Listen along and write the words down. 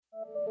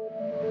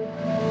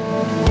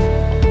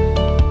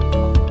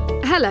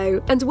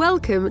Hello and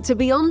welcome to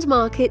Beyond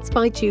Markets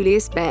by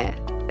Julius Baer,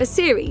 a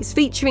series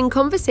featuring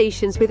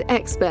conversations with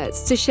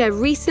experts to share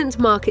recent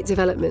market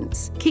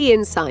developments, key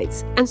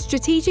insights and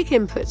strategic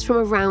inputs from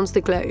around the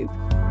globe.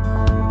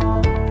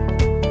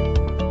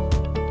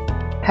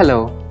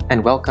 Hello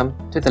and welcome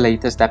to the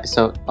latest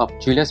episode of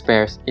Julius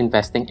Baer's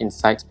Investing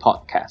Insights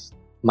podcast.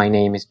 My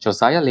name is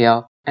Josiah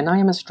Leow and I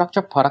am a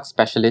structured product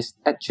specialist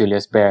at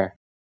Julius Baer.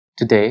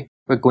 Today,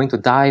 we're going to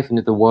dive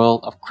into the world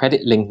of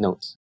credit-linked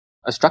notes,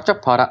 a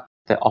structured product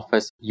that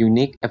offers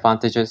unique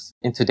advantages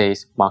in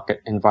today's market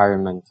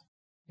environment.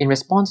 In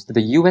response to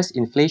the US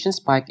inflation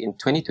spike in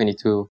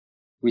 2022,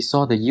 we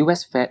saw the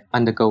US Fed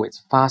undergo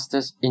its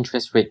fastest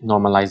interest rate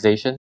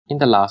normalization in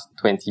the last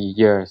 20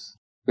 years.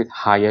 With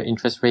higher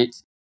interest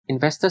rates,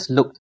 investors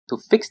looked to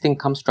fixed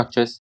income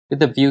structures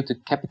with a view to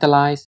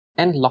capitalize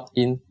and lock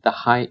in the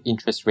high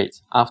interest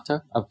rates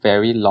after a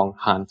very long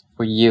hunt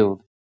for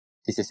yield.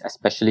 This is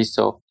especially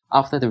so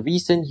after the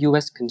recent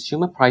US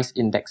Consumer Price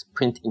Index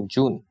print in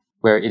June,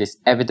 where it is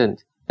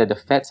evident that the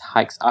Fed's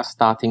hikes are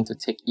starting to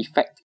take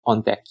effect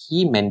on their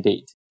key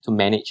mandate to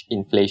manage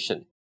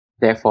inflation.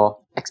 Therefore,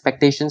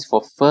 expectations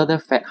for further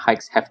Fed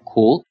hikes have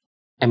cooled,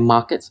 and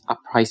markets are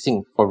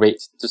pricing for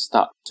rates to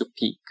start to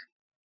peak.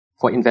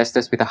 For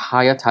investors with a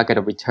higher target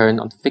of return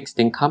on fixed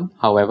income,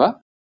 however,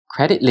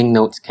 credit-linked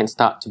notes can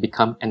start to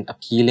become an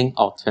appealing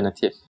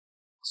alternative.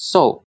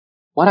 So,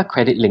 what are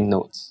credit-linked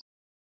notes?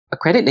 A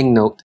credit-linked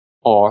note,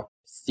 or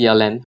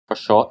CLN for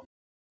short,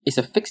 is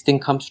a fixed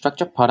income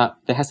structured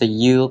product that has a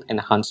yield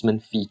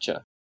enhancement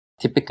feature,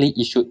 typically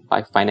issued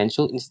by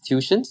financial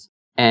institutions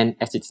and,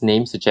 as its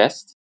name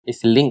suggests,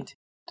 is linked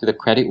to the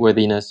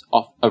creditworthiness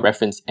of a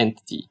reference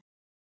entity.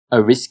 A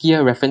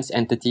riskier reference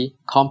entity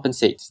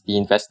compensates the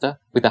investor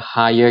with a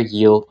higher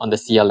yield on the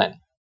CLN,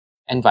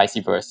 and vice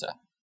versa.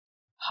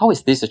 How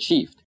is this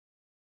achieved?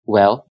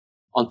 Well,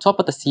 on top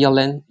of the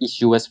CLN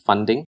issuer's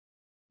funding,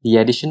 the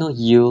additional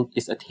yield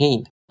is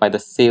attained by the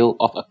sale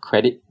of a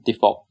credit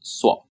default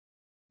swap,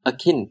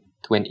 akin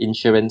to an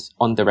insurance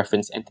on the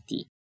reference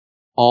entity,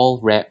 all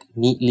wrapped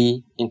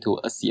neatly into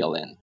a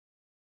CLN.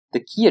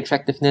 The key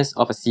attractiveness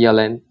of a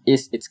CLN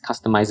is its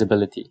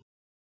customizability.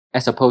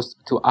 As opposed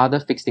to other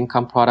fixed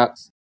income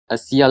products, a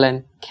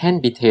CLN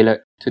can be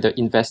tailored to the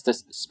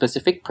investor's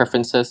specific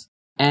preferences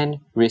and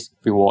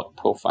risk-reward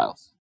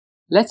profiles.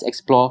 Let's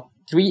explore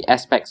three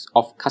aspects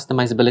of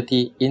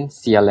customizability in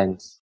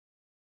CLNs.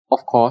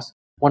 Of course,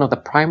 one of the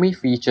primary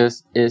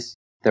features is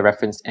the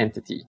reference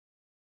entity.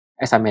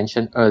 As I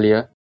mentioned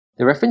earlier,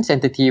 the reference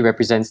entity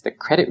represents the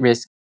credit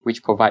risk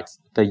which provides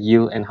the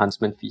yield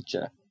enhancement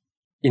feature.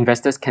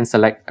 Investors can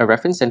select a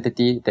reference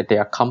entity that they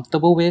are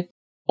comfortable with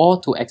or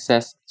to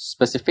access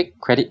specific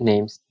credit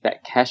names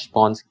that cash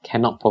bonds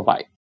cannot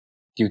provide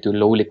due to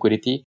low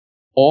liquidity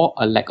or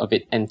a lack of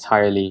it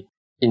entirely.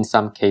 In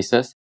some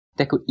cases,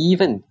 there could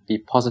even be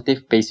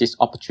positive basis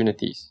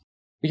opportunities,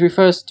 which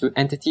refers to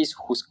entities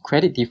whose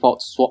credit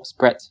default swap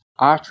spreads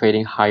are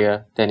trading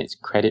higher than its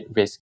credit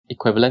risk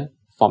equivalent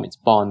from its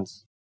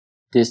bonds.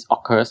 This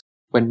occurs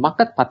when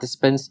market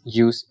participants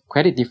use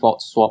credit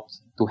default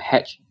swaps to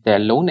hedge their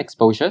loan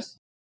exposures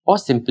or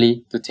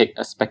simply to take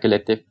a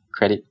speculative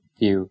credit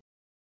view.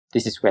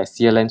 This is where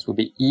CLNs will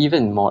be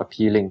even more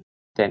appealing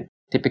than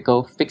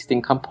typical fixed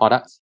income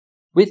products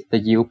with the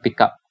yield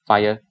pickup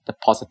via the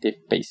positive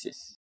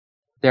basis.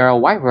 There are a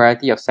wide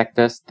variety of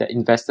sectors that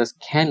investors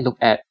can look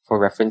at for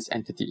reference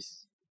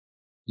entities.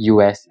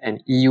 US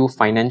and EU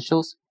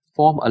financials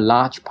form a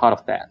large part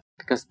of that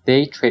because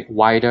they trade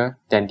wider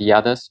than the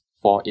others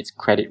for its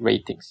credit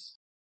ratings.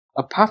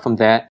 Apart from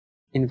that,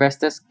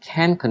 investors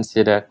can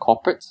consider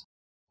corporates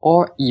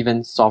or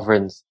even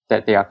sovereigns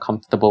that they are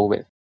comfortable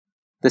with.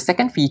 The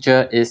second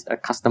feature is a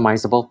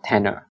customizable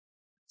tenor.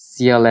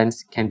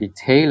 CLNs can be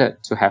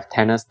tailored to have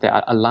tenors that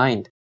are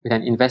aligned with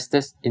an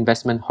investor's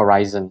investment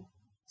horizon.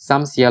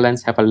 Some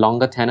CLNs have a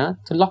longer tenor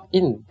to lock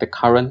in the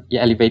current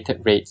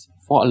elevated rates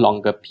for a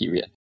longer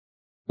period,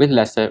 with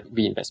lesser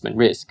reinvestment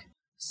risk.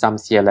 Some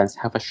CLNs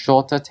have a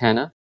shorter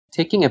tenor,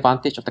 taking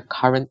advantage of the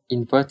current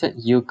inverted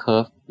yield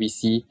curve we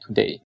see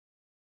today.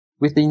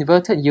 With the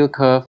inverted yield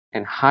curve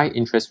and high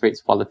interest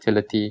rates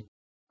volatility,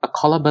 a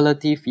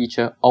callability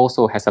feature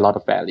also has a lot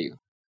of value.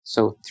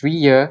 So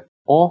 3-year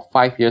or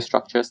 5-year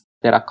structures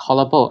that are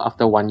callable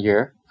after 1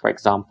 year, for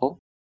example,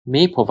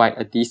 may provide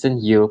a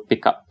decent yield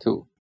pickup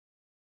too.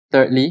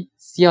 Thirdly,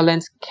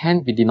 CLNs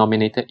can be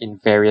denominated in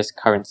various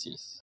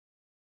currencies.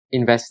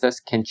 Investors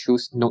can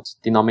choose notes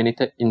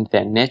denominated in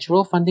their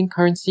natural funding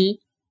currency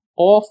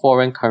or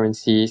foreign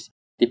currencies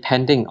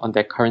depending on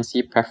their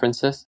currency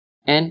preferences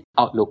and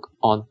outlook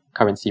on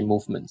currency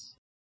movements.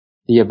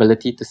 The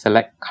ability to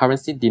select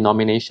currency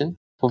denomination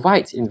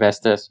provides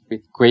investors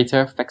with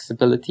greater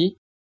flexibility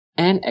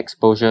and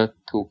exposure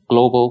to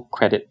global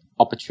credit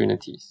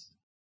opportunities.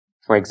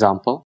 For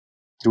example,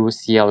 through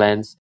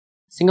CLNs,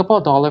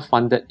 Singapore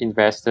dollar-funded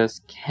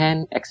investors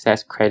can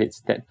access credits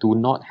that do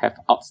not have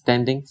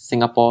outstanding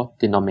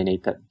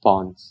Singapore-denominated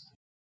bonds.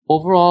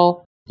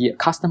 Overall, the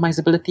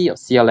customizability of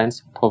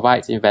CLNs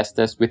provides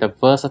investors with a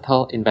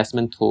versatile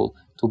investment tool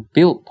to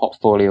build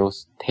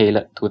portfolios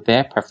tailored to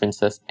their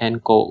preferences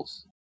and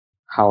goals.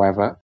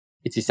 However,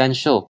 it's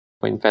essential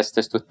for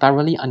investors to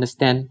thoroughly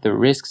understand the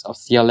risks of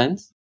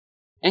CLNs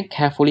and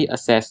carefully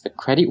assess the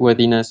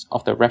creditworthiness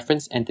of the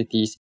reference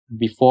entities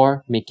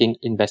before making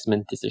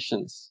investment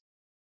decisions.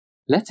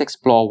 Let's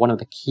explore one of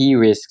the key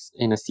risks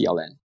in a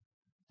CLN.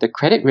 The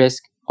credit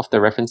risk of the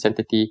reference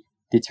entity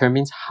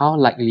determines how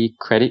likely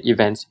credit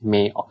events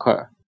may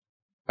occur.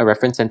 A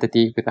reference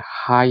entity with a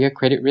higher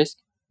credit risk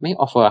may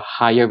offer a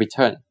higher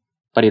return,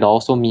 but it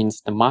also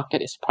means the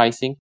market is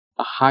pricing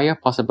a higher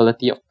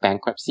possibility of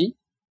bankruptcy,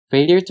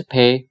 failure to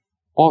pay,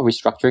 or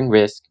restructuring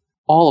risk,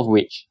 all of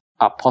which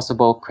are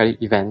possible credit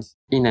events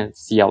in a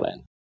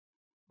CLN.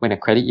 When a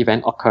credit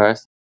event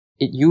occurs,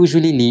 it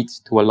usually leads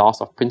to a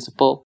loss of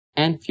principal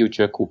and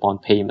future coupon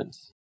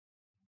payments.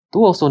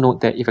 Do also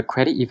note that if a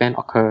credit event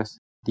occurs,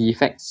 the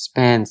effect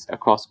spans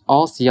across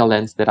all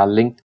CLNs that are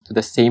linked to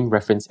the same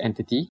reference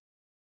entity,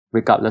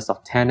 regardless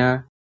of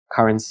tenor,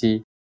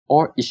 currency,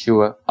 or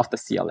issuer of the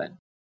CLN.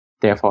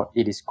 Therefore,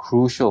 it is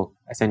crucial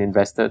as an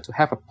investor to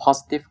have a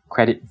positive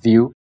credit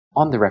view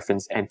on the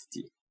reference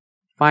entity.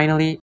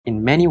 Finally,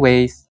 in many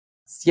ways,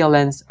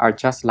 CLNs are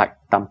just like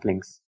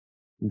dumplings.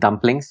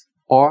 Dumplings,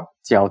 or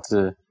饺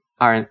子,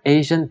 are an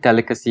Asian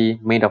delicacy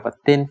made of a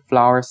thin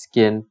flour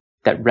skin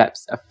that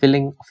wraps a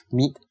filling of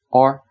meat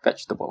or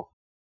vegetable.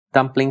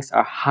 Dumplings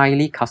are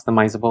highly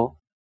customizable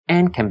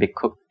and can be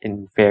cooked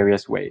in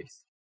various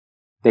ways.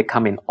 They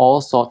come in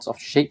all sorts of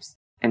shapes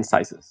and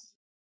sizes.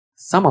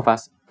 Some of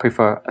us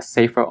prefer a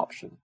safer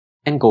option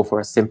and go for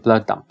a simpler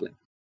dumpling.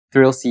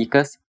 Thrill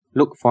seekers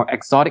look for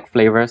exotic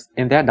flavors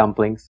in their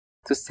dumplings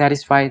to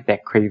satisfy their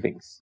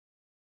cravings.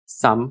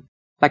 Some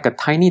like a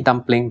tiny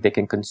dumpling they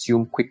can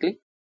consume quickly,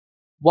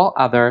 while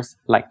others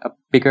like a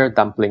bigger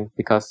dumpling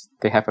because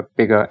they have a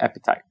bigger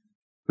appetite.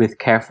 With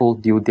careful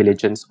due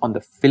diligence on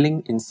the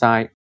filling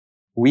inside,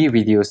 we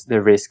reduce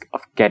the risk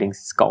of getting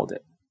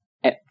scalded.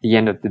 At the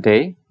end of the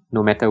day,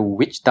 no matter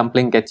which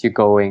dumpling gets you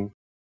going,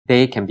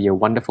 they can be a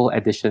wonderful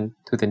addition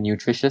to the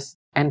nutritious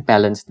and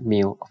balanced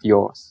meal of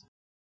yours.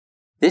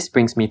 This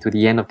brings me to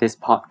the end of this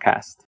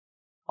podcast.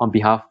 On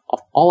behalf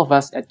of all of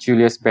us at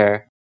Julius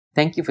Baer,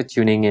 thank you for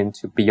tuning in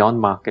to Beyond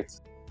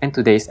Markets and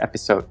today's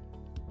episode,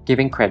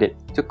 giving credit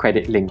to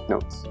credit-linked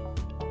notes.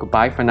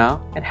 Goodbye for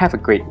now and have a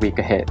great week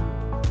ahead.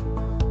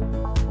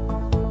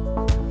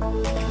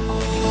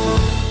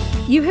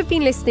 You have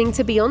been listening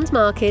to Beyond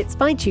Markets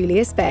by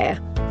Julius Baer.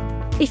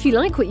 If you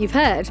like what you've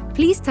heard,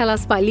 please tell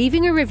us by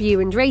leaving a review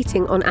and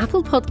rating on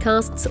Apple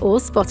Podcasts or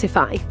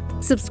Spotify.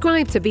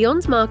 Subscribe to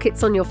Beyond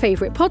Markets on your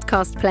favourite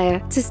podcast player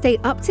to stay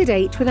up to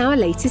date with our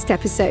latest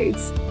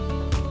episodes.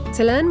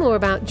 To learn more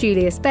about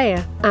Julius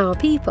Baer, our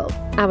people,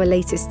 our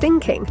latest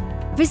thinking,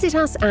 visit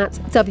us at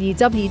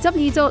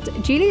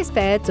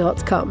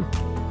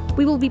www.juliusbaer.com.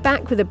 We will be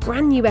back with a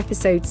brand new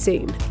episode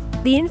soon.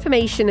 The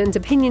information and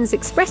opinions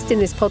expressed in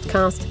this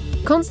podcast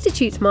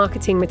constitute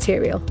marketing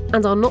material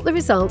and are not the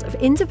result of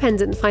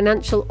independent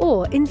financial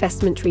or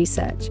investment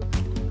research.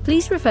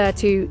 Please refer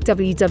to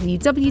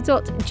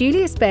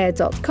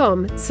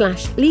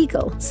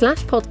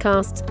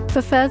www.juliusbaer.com/legal/podcasts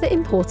for further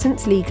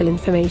important legal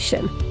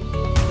information.